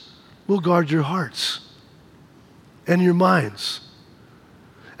peace will guard your hearts and your minds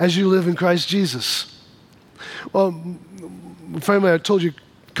as you live in Christ Jesus. Well, family, I told you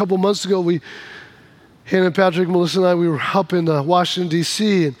a couple months ago, Hannah, Patrick, Melissa, and I, we were up in Washington,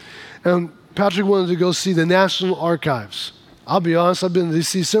 D.C., and Patrick wanted to go see the National Archives. I'll be honest, I've been to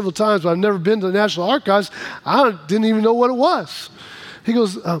D.C. several times, but I've never been to the National Archives. I didn't even know what it was. He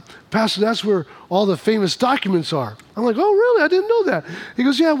goes, Pastor, that's where all the famous documents are. I'm like, oh, really? I didn't know that. He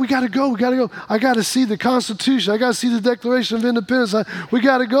goes, yeah, we got to go. I got to see the Constitution. I got to see the Declaration of Independence. We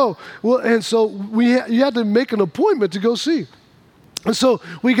got to go. Well, and so you had to make an appointment to go see. And so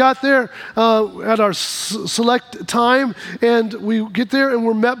we got there at our select time, and we get there, and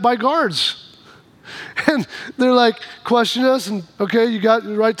we're met by guards. And they're like questioning us, and okay, you got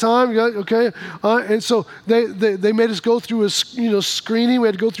the right time, and so they made us go through a screening. We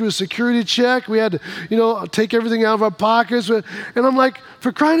had to go through a security check. We had to take everything out of our pockets. And I'm like,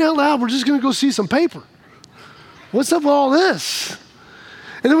 for crying out loud, we're just going to go see some paper. What's up with all this?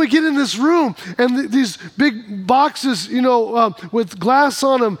 And then we get in this room, and these big boxes, with glass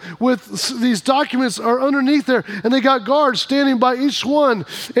on them, with these documents are underneath there, and they got guards standing by each one.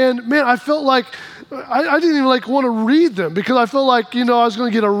 And man, I felt like I didn't even want to read them, because I felt like I was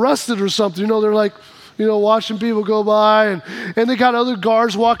going to get arrested or something. They're like, watching people go by, and they got other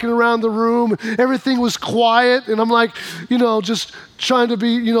guards walking around the room. Everything was quiet, and I'm like, just trying to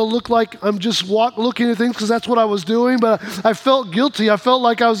be, look like I'm just looking at things because that's what I was doing, but I felt guilty. I felt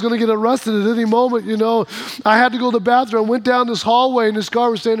like I was going to get arrested at any moment, I had to go to the bathroom. I went down this hallway, and this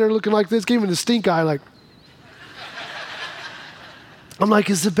guard was standing there looking like this, gave me the stink eye, like. I'm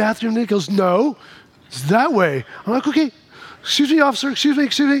like, is the bathroom there? He goes, no, it's that way. I'm like, okay, excuse me, officer, excuse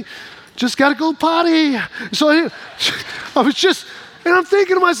me. Just got to go potty. So I was just, and I'm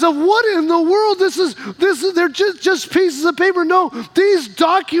thinking to myself, what in the world? This is they're just pieces of paper. No, these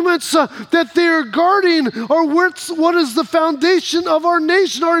documents that they're guarding are what is the foundation of our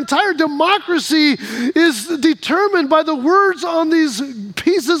nation. Our entire democracy is determined by the words on these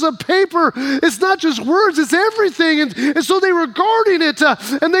pieces of paper. It's not just words, it's everything. And so they were guarding it,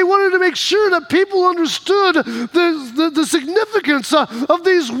 and they wanted to make sure that people understood the significance of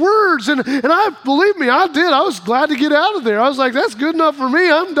these words. And believe me, I did. I was glad to get out of there. I was like, that's good enough for me.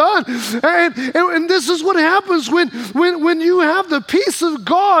 I'm done. And this is what happens when you have the peace of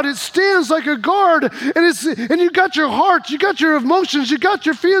God. It stands like a guard, and you got your heart, you got your emotions, you got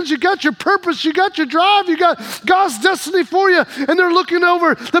your feelings, you got your purpose, you got your drive, you got God's destiny for you. And they're looking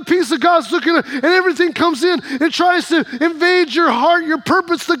over, the peace of God's looking, and everything comes in and tries to invade your heart, your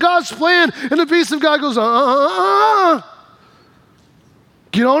purpose, to God's plan. And the peace of God goes,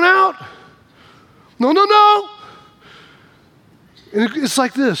 get on out. No. And it's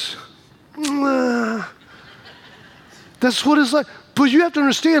like this. That's what it's like. But you have to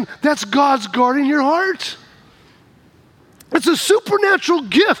understand, that's God's guarding your heart. It's a supernatural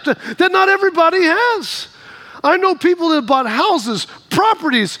gift that not everybody has. I know people that bought houses,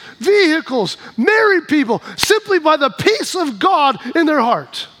 properties, vehicles, married people, simply by the peace of God in their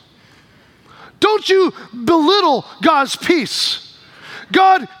heart. Don't you belittle God's peace.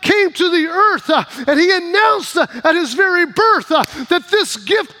 God came to the earth and he announced at his very birth that this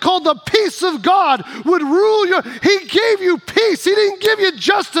gift called the peace of God would rule you. He gave you peace. He didn't give you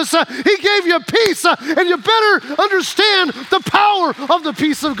justice. He gave you peace. And you better understand the power of the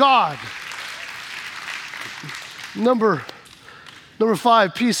peace of God. Number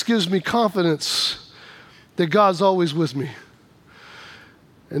 5, peace gives me confidence that God's always with me.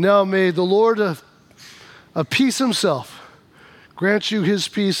 And now may the Lord of peace himself grant you his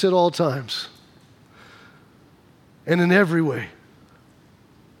peace at all times and in every way.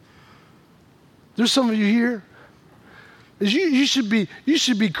 There's some of you here. You should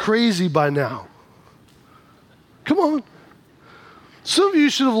be crazy by now. Come on. Some of you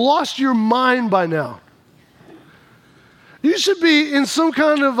should have lost your mind by now. You should be in some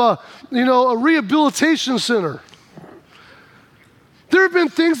kind of a rehabilitation center. There have been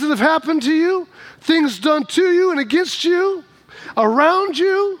things that have happened to you, things done to you and against you, around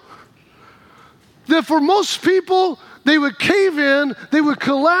you, that for most people, they would cave in, they would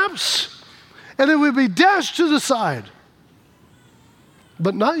collapse, and they would be dashed to the side.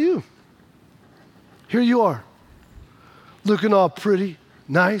 But not you. Here you are, looking all pretty,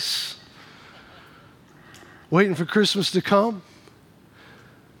 nice, waiting for Christmas to come.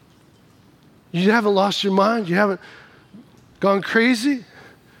 You haven't lost your mind. You haven't gone crazy.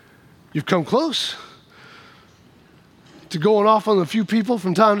 You've come close to going off on a few people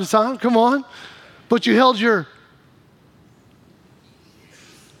from time to time. Come on. But you held your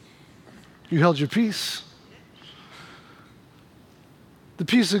peace. The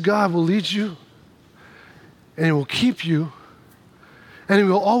peace of God will lead you, and it will keep you, and it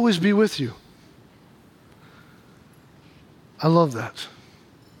will always be with you. I love that.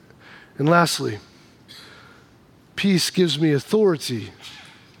 And lastly, peace gives me authority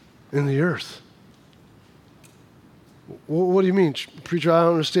in the earth. What do you mean, preacher? I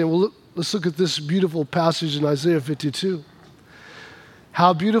don't understand. Well, let's look at this beautiful passage in Isaiah 52.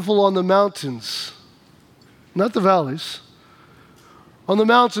 How beautiful on the mountains, not the valleys, on the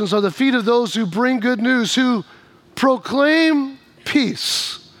mountains are the feet of those who bring good news, who proclaim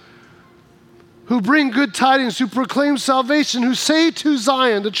peace, who bring good tidings, who proclaim salvation, who say to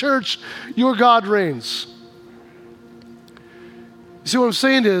Zion, the church, your God reigns. You see, what I'm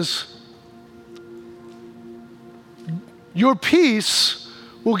saying is, your peace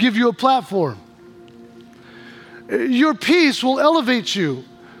will give you a platform. Your peace will elevate you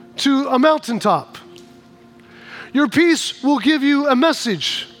to a mountaintop. Your peace will give you a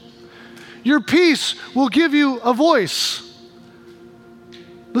message. Your peace will give you a voice.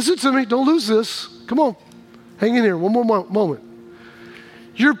 Listen to me, don't lose this. Come on, hang in here one more moment.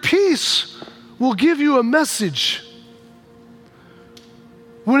 Your peace will give you a message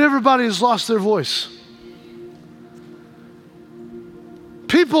when everybody has lost their voice.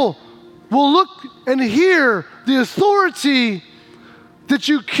 People will look and hear the authority that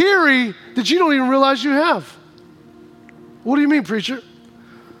you carry that you don't even realize you have. What do you mean, preacher?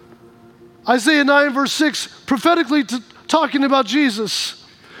 Isaiah 9 verse 6, prophetically talking about Jesus.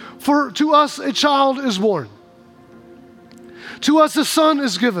 For to us a child is born. To us a son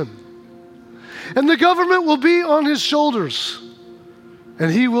is given. And the government will be on his shoulders.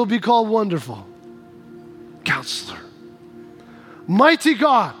 And he will be called Wonderful, Counselor, Mighty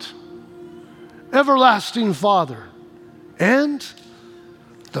God, Everlasting Father, and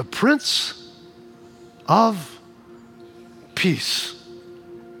the Prince of Peace.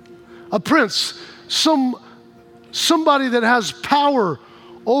 A prince, somebody that has power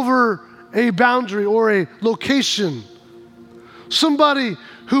over a boundary or a location. Somebody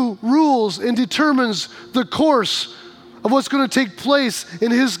who rules and determines the course of what's going to take place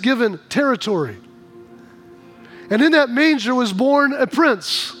in his given territory. And in that manger was born a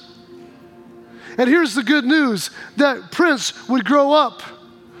prince. And here's the good news. That prince would grow up.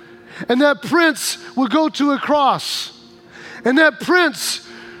 And that prince would go to a cross. And that prince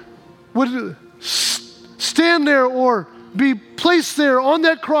would stand there or be placed there on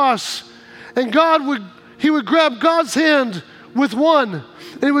that cross. And he would grab God's hand with one.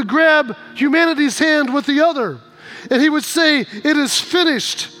 And he would grab humanity's hand with the other. And he would say, it is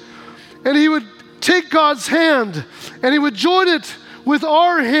finished. And he would take God's hand and he would join it with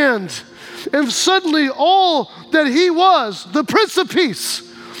our hand. And suddenly all that he was, the Prince of Peace,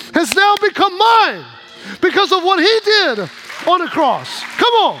 has now become mine because of what he did on the cross.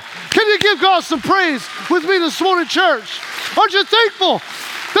 Come on. Can you give God some praise with me this morning, church? Aren't you thankful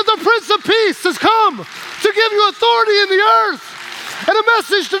that the Prince of Peace has come to give you authority in the earth and a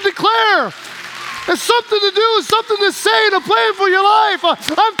message to declare and something to do, something to say, and a plan for your life?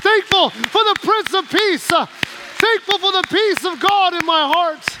 I'm thankful for the Prince of Peace. Thankful for the peace of God in my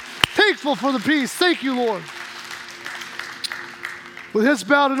heart. Thankful for the peace. Thank you, Lord. With heads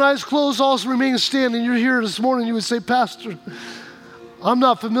bowed and eyes closed, also remain standing. You're here this morning, you would say, Pastor, I'm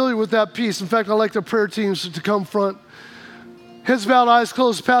not familiar with that peace. In fact, I'd like the prayer teams to come front. Heads bowed, eyes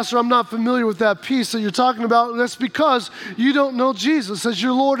closed. Pastor, I'm not familiar with that peace that you're talking about. That's because you don't know Jesus as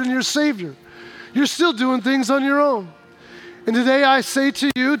your Lord and your Savior. You're still doing things on your own. And today I say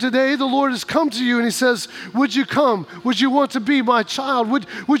to you, today the Lord has come to you and he says, would you come? Would you want to be my child?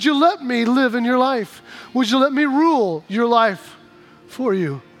 Would you let me live in your life? Would you let me rule your life for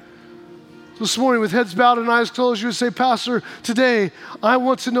you? This morning with heads bowed and eyes closed, you would say, Pastor, today I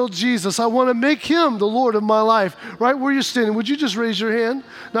want to know Jesus. I want to make him the Lord of my life. Right where you're standing, would you just raise your hand?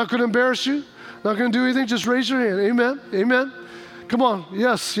 Not going to embarrass you. Not going to do anything. Just raise your hand. Amen. Amen. Come on.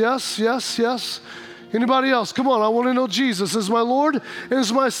 Yes, yes, yes, yes. Anybody else? Come on. I want to know Jesus as my Lord and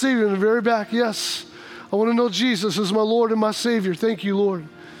as my Savior. In the very back, yes. I want to know Jesus as my Lord and my Savior. Thank you, Lord.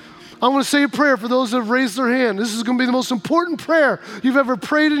 I want to say a prayer for those that have raised their hand. This is going to be the most important prayer you've ever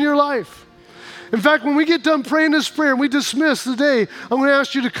prayed in your life. In fact, when we get done praying this prayer and we dismiss the day, I'm going to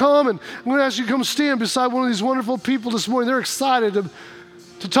ask you to come and I'm going to ask you to come stand beside one of these wonderful people this morning. They're excited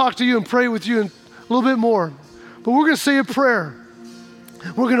to talk to you and pray with you and a little bit more. But we're going to say a prayer.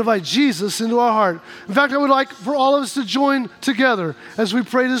 We're going to invite Jesus into our heart. In fact, I would like for all of us to join together as we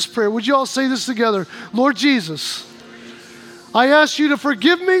pray this prayer. Would you all say this together? Lord Jesus, I ask you to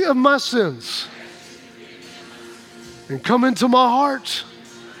forgive me of my sins and come into my heart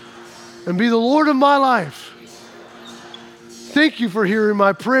and be the Lord of my life. Thank you for hearing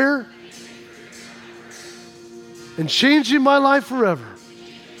my prayer and changing my life forever.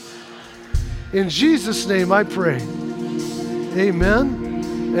 In Jesus' name I pray. Amen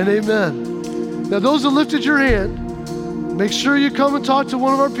and amen. Now those that lifted your hand, make sure you come and talk to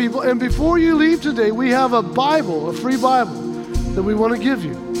one of our people. And before you leave today, we have a Bible, a free Bible that we want to give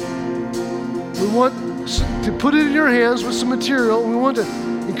you. We want to put it in your hands with some material. We want to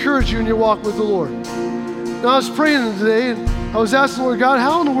encourage you in your walk with the Lord. Now I was praying today and I was asking the Lord God,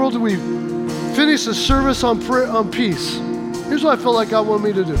 how in the world do we finish a service on prayer, on peace? Here's what I felt like God wanted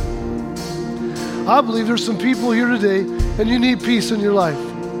me to do. I believe there's some people here today and you need peace in your life.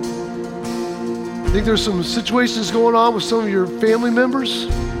 I think there's some situations going on with some of your family members.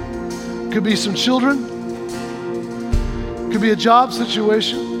 Could be some children. Could be a job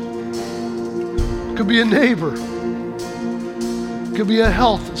situation. Could be a neighbor. Could be a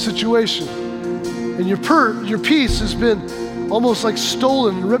health situation. And your peace has been almost like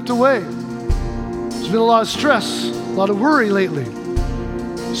stolen and ripped away. There's been a lot of stress, a lot of worry lately.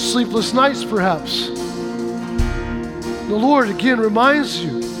 Sleepless nights perhaps. The Lord again reminds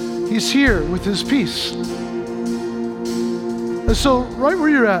you He's here with His peace. And so right where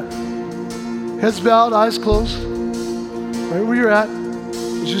you're at, heads bowed, eyes closed, right where you're at,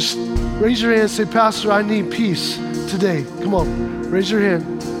 just Raise your hand and say, Pastor, I need peace today. Come on, raise your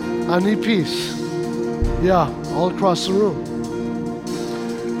hand. I need peace. Yeah, all across the room.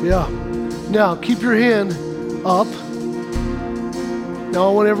 Yeah. Now, keep your hand up. Now,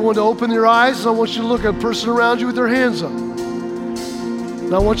 I want everyone to open their eyes, and I want you to look at a person around you with their hands up.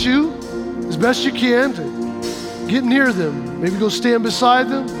 Now, I want you, as best you can, to get near them. Maybe go stand beside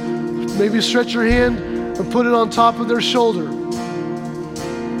them. Maybe stretch your hand and put it on top of their shoulder.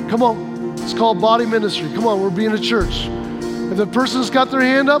 Come on. It's called body ministry. Come on, we're being a church. If the person's got their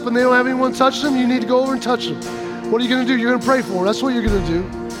hand up and they don't have anyone touch them, you need to go over and touch them. What are you going to do? You're going to pray for them. That's what you're going to do.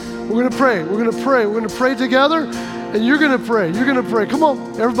 We're going to pray. We're going to pray. We're going to pray together, and you're going to pray. You're going to pray. Come on.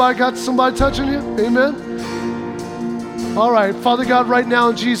 Everybody got somebody touching you? Amen? All right. Father God, right now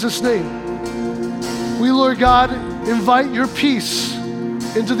in Jesus' name, we, Lord God, invite your peace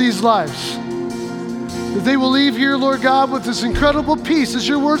into these lives. That they will leave here, Lord God, with this incredible peace, as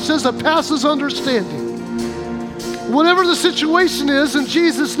your word says, that passes understanding. Whatever the situation is, in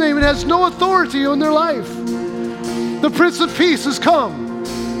Jesus' name, it has no authority on their life. The Prince of Peace has come.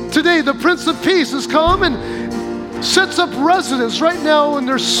 Today, the Prince of Peace has come and sets up residence right now in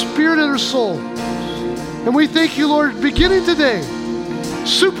their spirit and their soul. And we thank you, Lord, beginning today,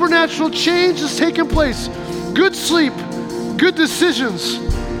 supernatural change is taking place. Good sleep, good decisions.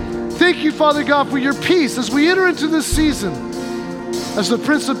 Thank you, Father God, for your peace as we enter into this season, as the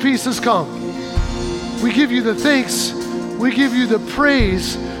Prince of Peace has come. We give you the thanks, we give you the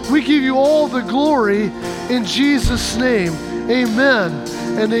praise, we give you all the glory in Jesus' name. Amen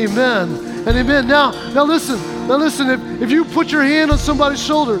and amen and amen. Now listen, if you put your hand on somebody's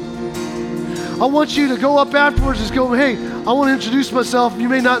shoulder, I want you to go up afterwards and just go, hey, I want to introduce myself. You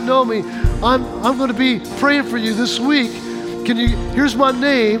may not know me. I'm going to be praying for you this week. Here's my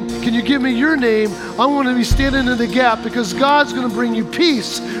name. Can you give me your name? I'm going to be standing in the gap because God's going to bring you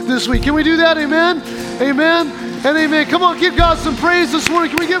peace this week. Can we do that? Amen? Amen and amen. Come on, give God some praise this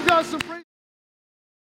morning. Can we give God some praise?